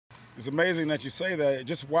It's amazing that you say that.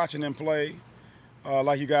 Just watching him play,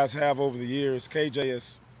 like you guys have over the years, KJ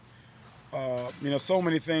is, so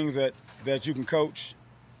many things that you can coach.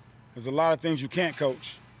 There's a lot of things you can't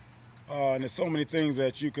coach, and there's so many things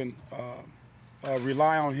that you can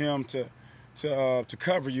rely on him to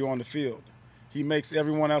cover you on the field. He makes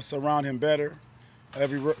everyone else around him better.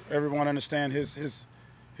 Everyone understand his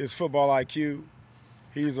football IQ.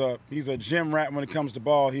 He's a gym rat when it comes to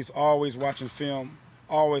ball. He's always watching film,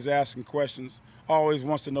 always asking questions, always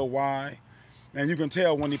wants to know why. And you can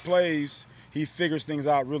tell when he plays, he figures things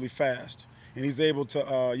out really fast. And he's able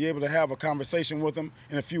to you're able to have a conversation with him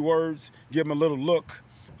in a few words, give him a little look,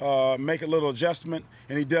 make a little adjustment,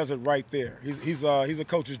 and he does it right there. He's a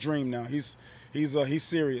coach's dream now. He's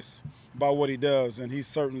serious about what he does, and he's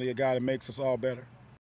certainly a guy that makes us all better.